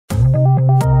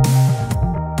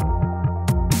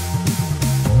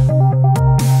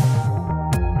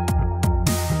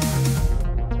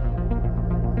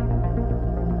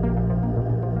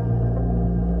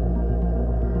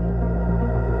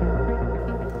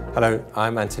Hello,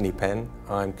 I'm Antony Penn.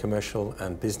 I'm Commercial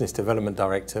and Business Development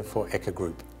Director for ECA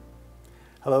Group.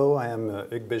 Hello, I am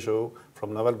Hugues Baijot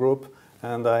from Naval Group,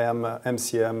 and I am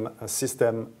rMCM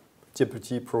System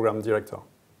Deputy Program Director.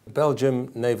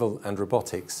 Belgium Naval and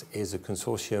Robotics is a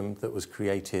consortium that was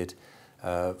created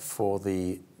for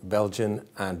the Belgian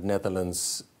and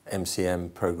Netherlands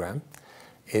MCM program.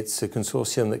 It's a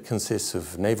consortium that consists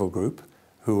of Naval Group,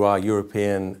 who are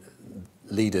European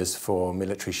leaders for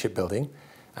military shipbuilding,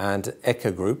 and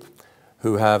ECA Group,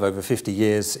 who have over 50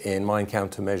 years in mine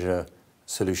countermeasure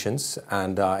solutions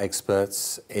and are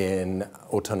experts in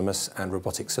autonomous and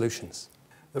robotic solutions.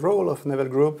 The role of Naval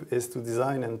Group is to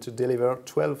design and to deliver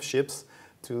 12 ships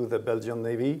to the Belgian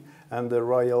Navy and the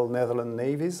Royal Netherlands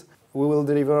navies. We will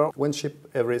deliver one ship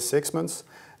every 6 months,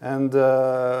 and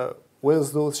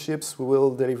with those ships we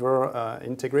will deliver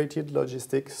integrated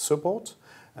logistics support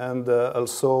and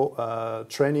also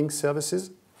training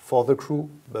services for the crew,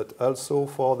 but also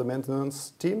for the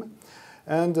maintenance team.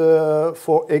 And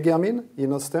for Egermin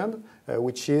in Ostend,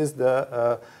 which is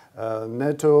the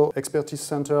NATO Expertise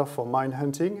Center for Mine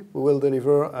Hunting, we will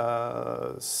deliver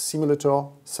a simulator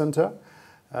center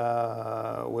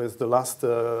with the last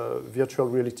virtual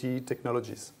reality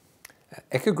technologies.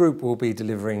 ECA Group will be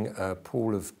delivering a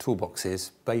pool of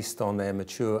toolboxes based on their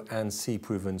mature and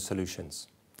sea-proven solutions.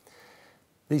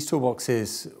 These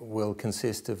toolboxes will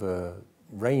consist of a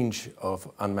range of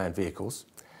unmanned vehicles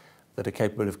that are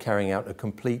capable of carrying out a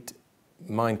complete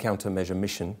mine countermeasure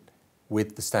mission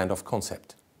with the standoff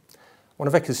concept. One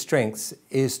of ECA's strengths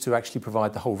is to actually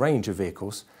provide the whole range of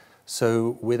vehicles,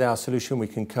 so with our solution we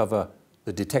can cover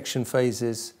the detection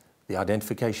phases, the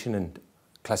identification and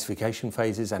classification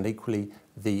phases, and equally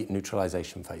the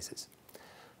neutralization phases.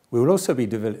 We will also be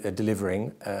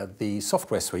delivering the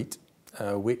software suite,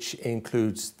 which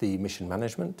includes the mission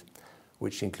management,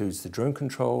 which includes the drone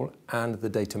control and the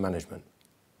data management.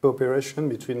 Cooperation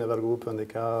between Naval Group and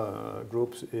ECA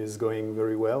Group is going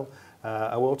very well.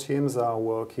 Our teams are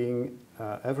working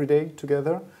every day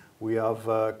together. We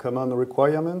have common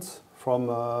requirements from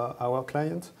our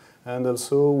client, and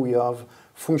also we have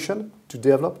function to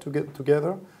develop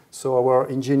together. So our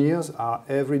engineers are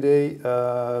every day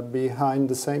behind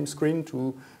the same screen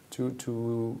to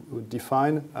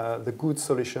define the good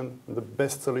solution, the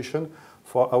best solution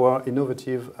for our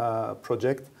innovative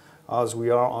project, as we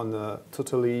are on a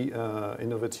totally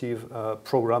innovative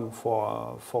program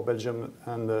for Belgium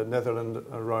and the Netherlands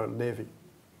Royal Navy.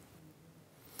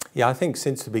 Yeah, I think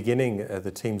since the beginning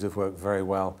the teams have worked very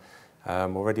well.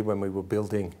 Already when we were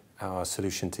building our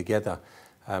solution together,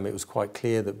 it was quite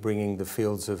clear that bringing the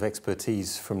fields of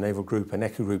expertise from Naval Group and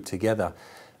ECA Group together,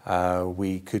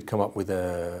 we could come up with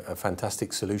a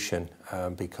fantastic solution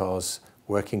because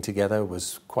working together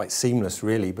was quite seamless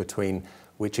really, between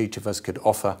which each of us could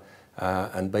offer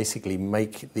and basically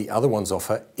make the other one's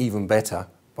offer even better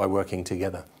by working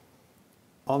together.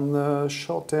 On the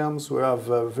short terms, we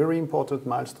have very important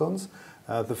milestones.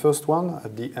 The first one,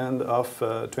 at the end of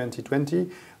 2020,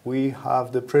 we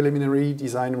have the preliminary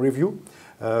design review,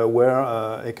 where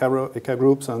ECA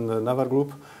Groups and the Naval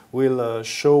Group will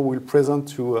present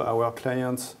to our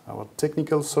clients our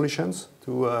technical solutions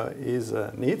to his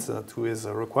needs, to his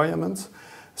requirements.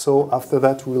 So after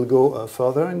that, we will go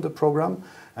further in the program.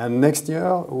 And next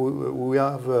year, we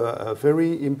have a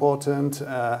very important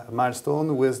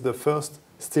milestone with the first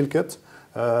steel cut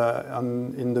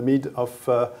in the mid of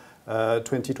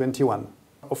 2021.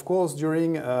 Of course,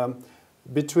 between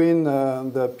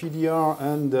the PDR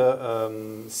and the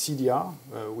CDR,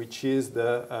 which is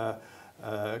the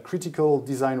critical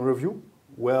design review,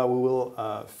 where we will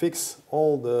fix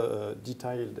all the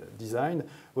detailed design,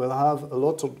 we'll have a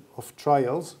lot of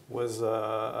trials with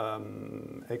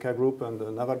ECA Group and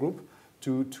the Naval Group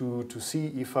to see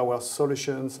if our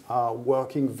solutions are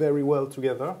working very well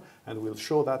together, and we'll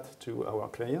show that to our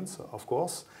clients, of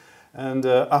course. And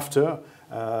after,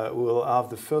 we will have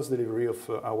the first delivery of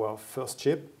our first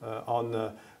ship on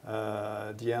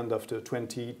the end of the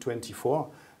 2024.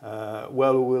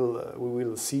 Well, we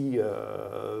will see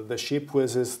the ship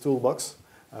with its toolbox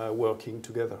working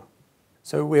together.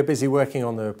 So we're busy working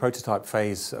on the prototype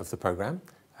phase of the program.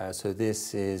 So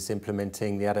this is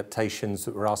implementing the adaptations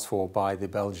that were asked for by the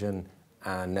Belgian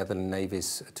and Netherlands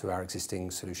navies to our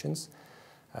existing solutions.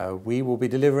 We will be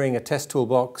delivering a test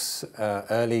toolbox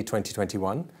early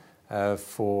 2021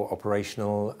 for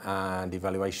operational and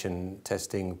evaluation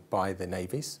testing by the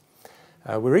navies.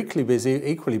 We're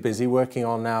equally busy working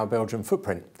on our Belgian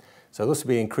footprint. So this will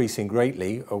be increasing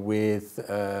greatly with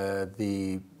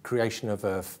the creation of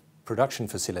a production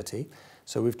facility.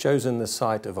 So we've chosen the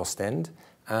site of Ostend,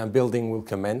 and building will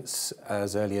commence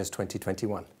as early as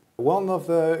 2021. One of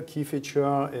the key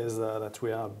features is that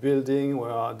we are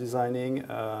designing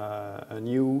a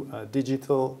new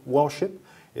digital warship.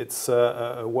 It's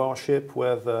a warship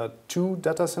with 2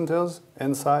 data centers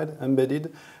inside,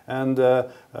 embedded, and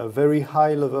a very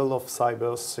high level of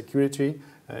cyber security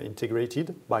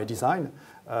integrated by design.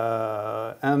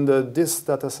 Those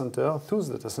data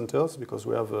centers, because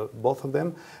we have both of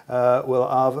them, will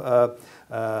have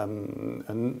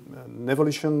an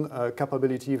evolution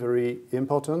capability very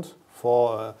important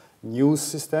for a new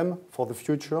system for the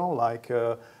future, like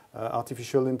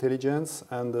artificial intelligence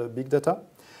and big data.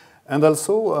 And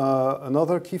also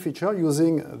another key feature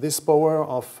using this power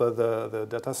of the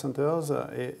data centers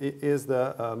is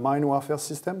the mine warfare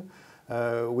system,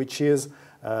 which is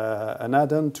an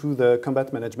add-on to the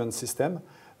combat management system,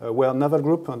 where Naval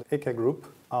Group and ECA Group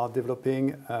are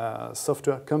developing a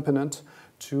software component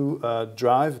to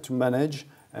drive, to manage,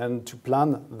 and to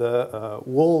plan the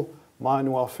whole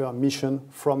mine warfare mission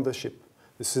from the ship.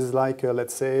 This is like,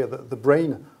 let's say, the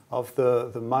brain of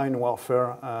the mine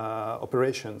warfare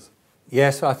operations.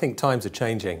 Yes, I think times are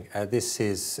changing. This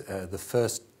is the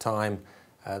first time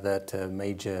that a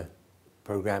major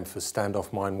program for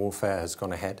standoff mine warfare has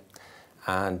gone ahead,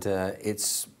 and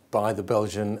it's by the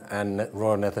Belgian and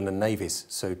Royal Netherlands navies,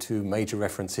 so 2 major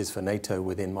references for NATO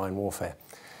within mine warfare.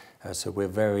 So we're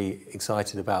very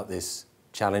excited about this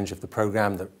challenge of the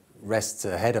program that rests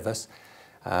ahead of us.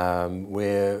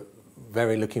 We're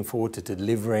very looking forward to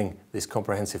delivering this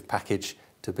comprehensive package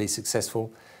to be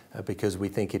successful, because we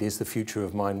think it is the future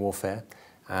of mine warfare,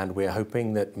 and we're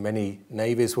hoping that many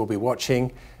navies will be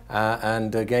watching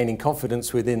and gaining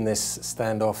confidence within this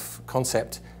standoff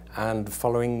concept and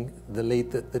following the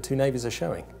lead that the 2 navies are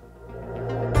showing.